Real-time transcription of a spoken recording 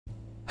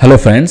Hello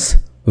friends,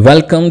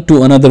 welcome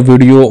to another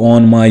video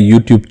on my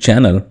YouTube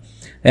channel,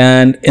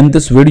 and in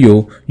this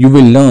video you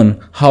will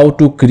learn how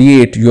to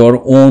create your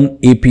own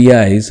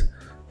APIs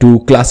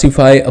to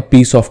classify a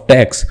piece of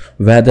text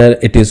whether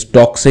it is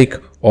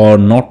toxic or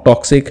not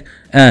toxic,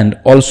 and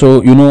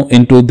also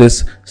into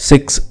this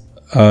six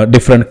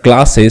different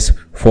classes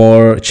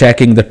for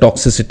checking the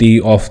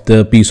toxicity of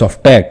the piece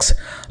of text,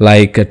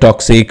 like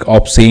toxic,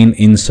 obscene,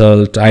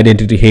 insult,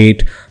 identity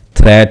hate,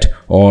 threat,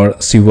 or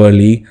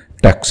severely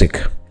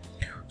toxic.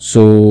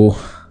 So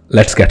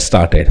let's get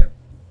started.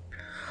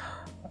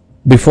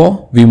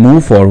 Before we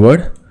move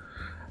forward,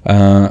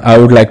 I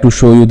would like to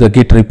show you the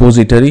Git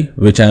repository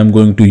which I am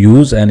going to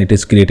use, and it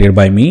is created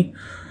by me.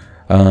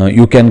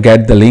 You can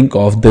get the link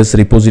of this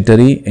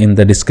repository in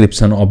the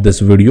description of this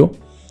video,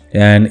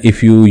 and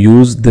if you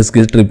use this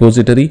Git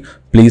repository,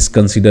 please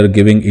consider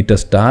giving it a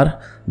star.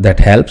 That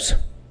helps.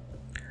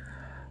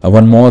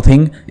 One more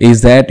thing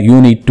is that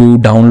you need to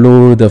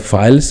download the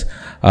files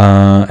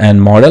and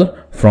model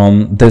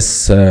from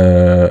this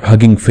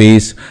Hugging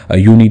Face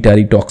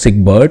unitary toxic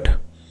BERT.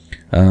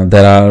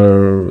 There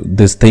are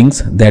these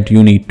things that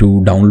you need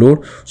to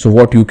download. So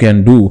what you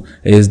can do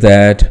is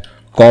that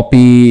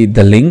copy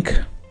the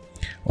link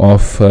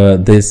of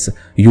this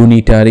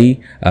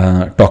unitary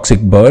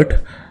toxic BERT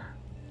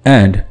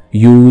and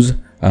use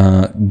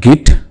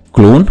git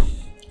clone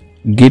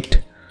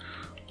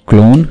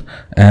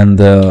and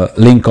the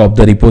link of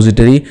the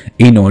repository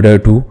in order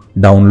to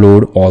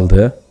download all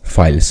the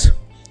files.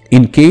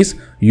 In case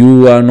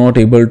you are not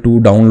able to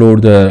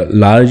download the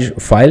large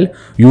file,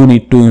 you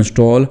need to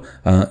install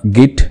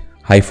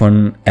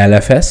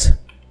git-lfs,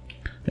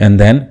 and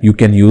then you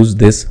can use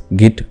this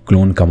git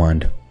clone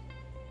command.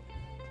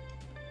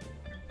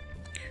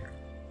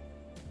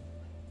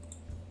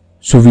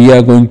 So we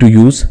are going to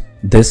use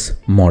this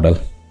model.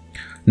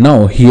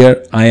 Now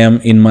here I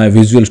am in my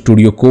Visual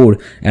Studio Code,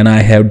 and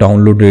I have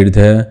downloaded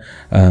the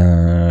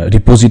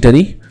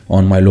repository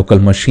on my local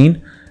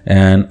machine,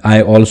 and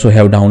I also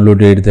have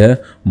downloaded the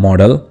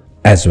model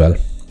as well.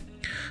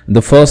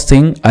 The first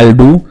thing I'll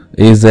do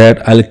is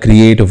that I'll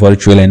create a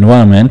virtual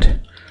environment.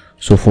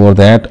 So for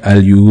that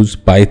I'll use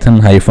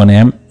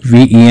python-m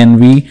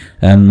venv,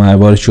 and my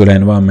virtual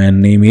environment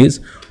name is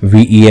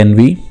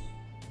venv.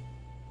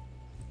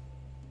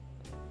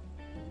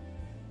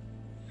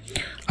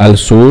 I'll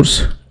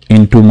source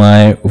into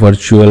my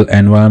virtual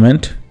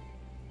environment.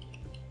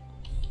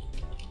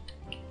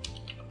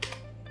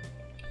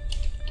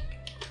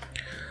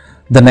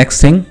 The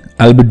next thing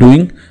I'll be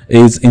doing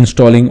is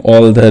installing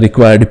all the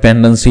required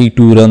dependency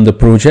to run the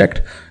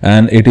project,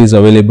 and it is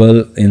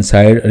available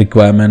inside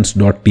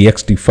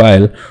requirements.txt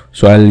file.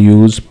 So I'll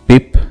use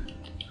pip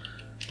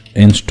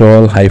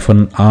install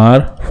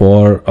 -r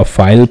for a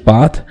file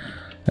path,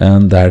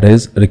 and that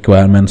is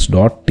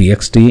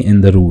requirements.txt in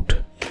the root.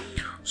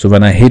 So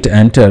when I hit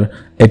enter,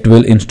 it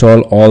will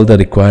install all the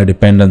required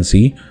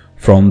dependency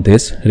from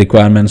this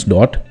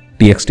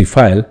requirements.txt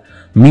file.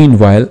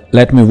 Meanwhile,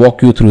 let me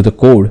walk you through the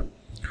code.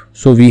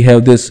 So we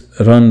have this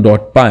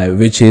run.py,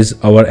 which is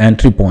our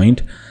entry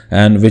point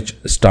and which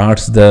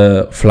starts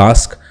the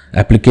Flask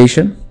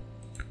application,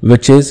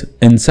 which is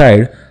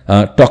inside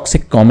a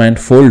toxic comment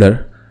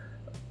folder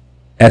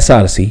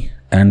src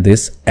and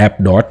this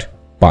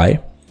app.py.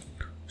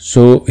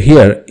 So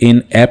here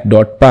in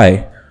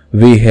app.py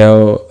we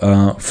have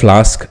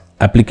Flask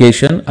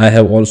application. I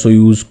have also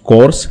used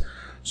course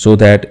so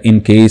that in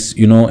case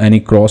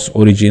any cross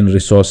origin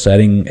resource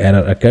sharing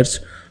error occurs,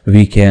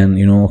 we can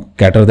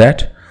cater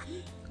that.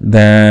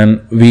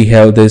 Then we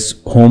have this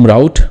home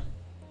route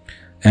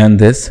and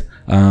this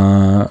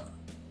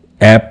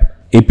app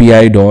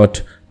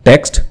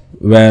api.text,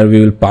 where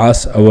we will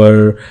pass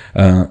our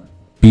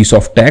piece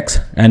of text,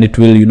 and it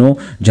will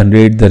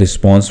generate the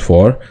response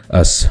for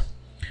us.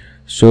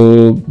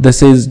 So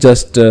this is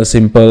just a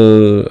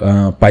simple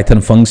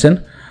Python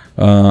function.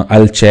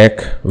 I'll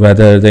check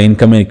whether the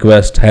incoming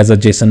request has a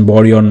JSON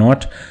body or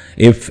not.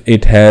 If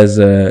it has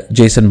a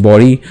JSON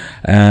body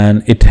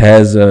and it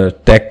has a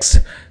text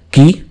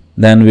key,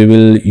 then we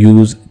will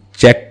use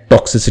check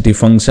toxicity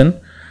function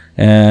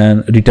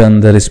and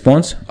return the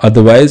response.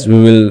 Otherwise we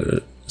will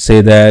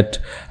say that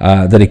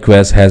the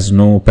request has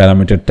no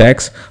parameter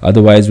text.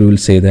 Otherwise we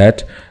will say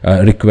that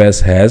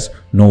request has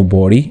no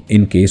body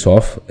in case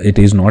of it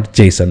is not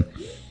JSON.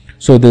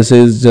 So this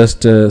is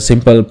just a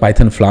simple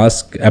Python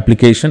Flask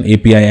application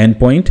API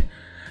endpoint.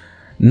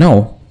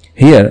 Now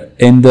here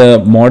in the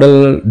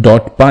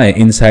model.py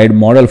inside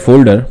model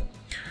folder,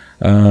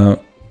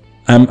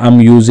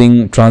 I'm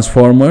using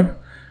transformer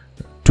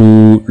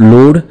to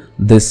load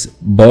this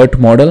BERT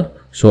model.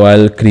 So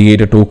I'll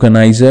create a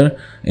tokenizer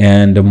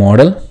and a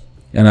model,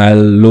 and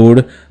I'll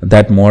load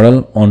that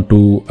model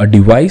onto a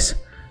device.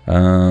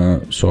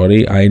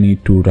 Sorry, I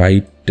need to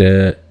write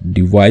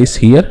device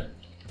here.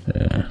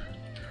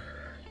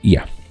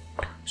 Yeah.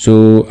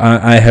 So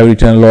I have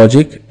written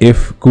logic.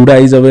 If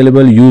CUDA is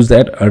available, use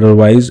that.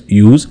 Otherwise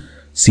use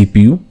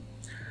CPU.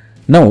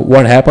 Now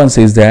what happens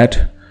is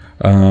that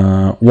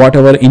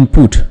whatever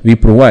input we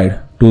provide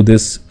to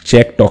this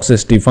check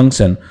toxicity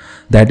function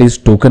that is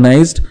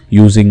tokenized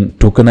using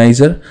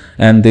tokenizer,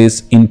 and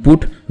this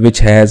input, which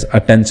has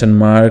attention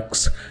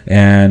marks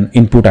and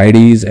input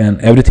IDs and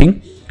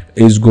everything,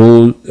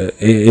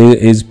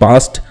 is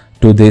passed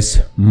to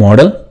this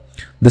model.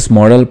 This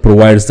model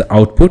provides the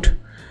output.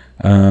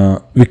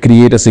 We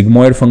create a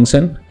sigmoid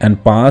function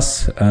and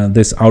pass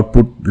this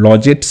output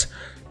logits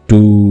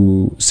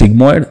to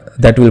sigmoid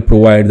that will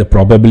provide the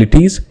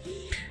probabilities,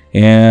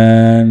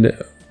 and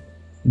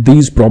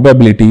these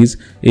probabilities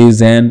is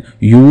then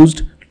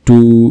used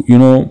to,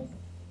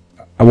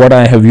 what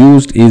I have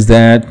used is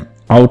that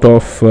out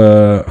of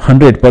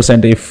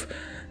 100%, if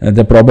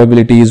the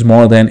probability is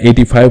more than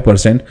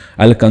 85%,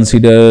 I'll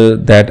consider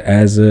that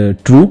as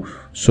true.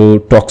 So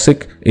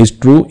toxic is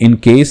true in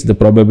case the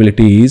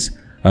probability is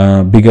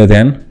bigger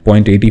than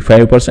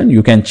 0.85%.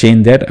 You can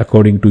change that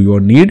according to your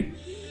need,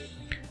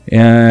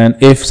 and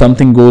if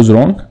something goes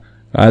wrong,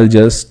 I'll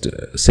just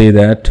say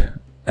that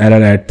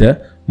error at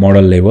the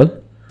model level.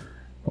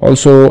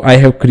 Also, I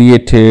have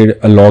created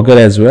a logger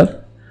as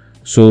well,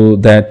 so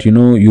that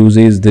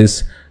uses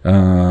this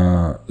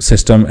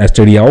system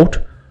std out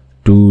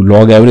to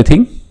log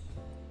everything.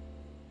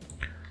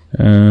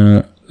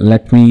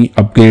 Let me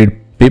upgrade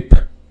pip.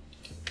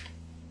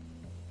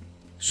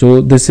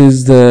 So this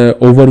is the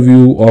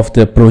overview of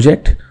the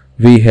project.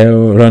 We have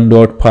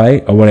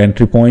run.py, our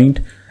entry point.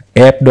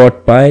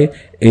 App.py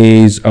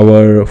is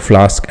our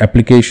Flask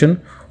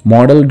application.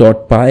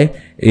 Model.py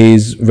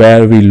is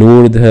where we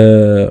load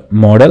the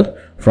model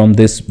from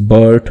this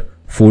BERT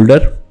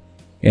folder,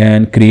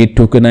 and create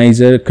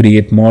tokenizer,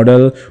 create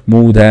model,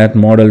 move that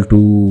model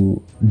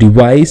to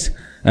device,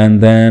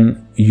 and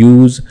then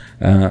use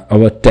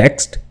our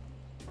text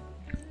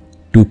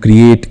to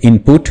create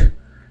input,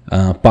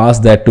 pass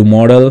that to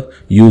model,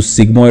 use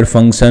sigmoid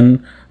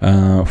function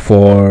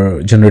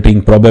for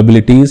generating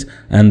probabilities,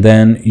 and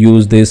then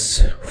use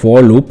this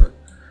for loop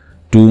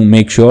to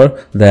make sure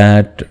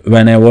that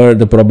whenever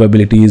the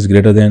probability is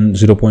greater than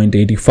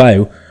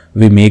 0.85,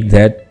 we make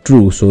that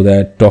true, so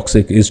that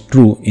toxic is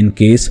true in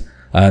case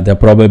the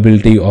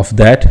probability of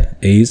that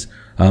is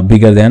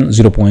bigger than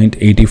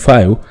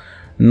 0.85.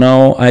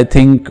 Now I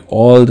think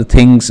all the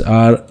things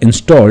are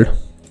installed.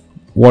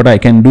 What I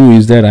can do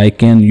is that I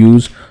can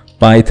use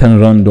python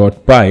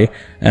run.py,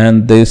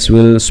 and this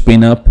will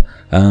spin up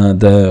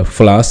the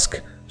Flask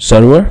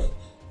server,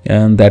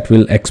 and that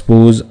will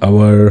expose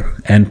our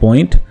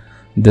endpoint,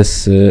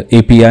 this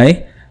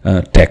API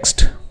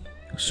text.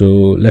 So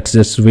let's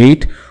just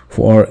wait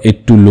for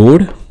it to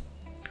load.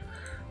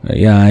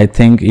 Yeah, I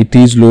think it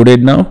is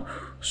loaded now.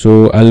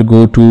 So I'll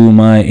go to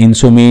my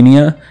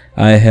Insomnia.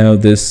 I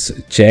have this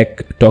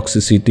check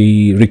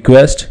toxicity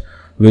request,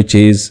 which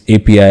is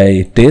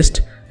API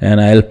test,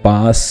 and I'll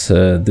pass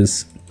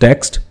this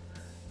text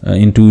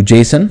into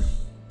JSON.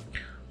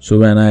 So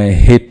when I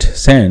hit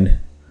send,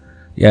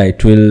 yeah,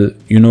 it will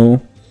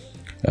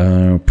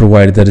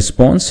provide the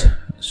response.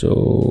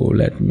 So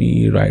let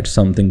me write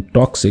something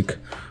toxic,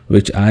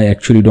 which I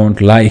actually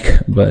don't like,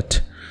 but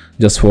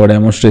just for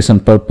demonstration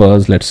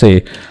purpose, let's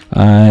say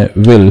I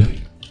will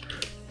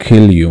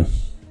kill you.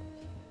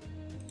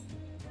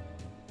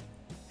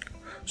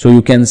 So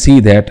you can see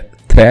that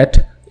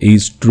threat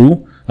is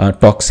true,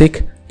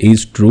 toxic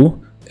is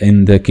true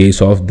in the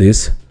case of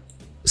this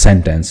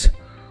sentence.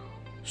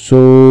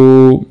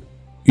 So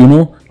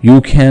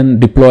you can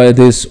deploy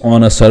this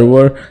on a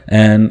server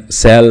and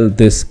sell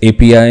this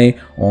API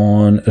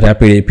on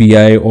Rapid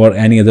API or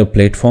any other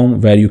platform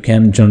where you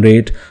can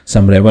generate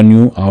some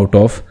revenue out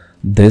of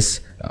this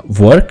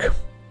work.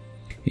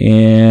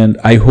 And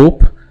I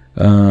hope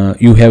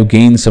you have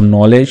gained some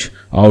knowledge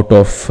out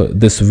of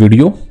this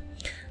video,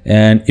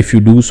 and if you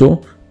do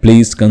so,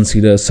 please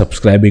consider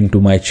subscribing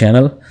to my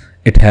channel.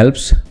 It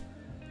helps.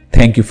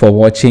 Thank you for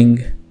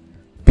watching.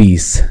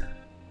 Peace.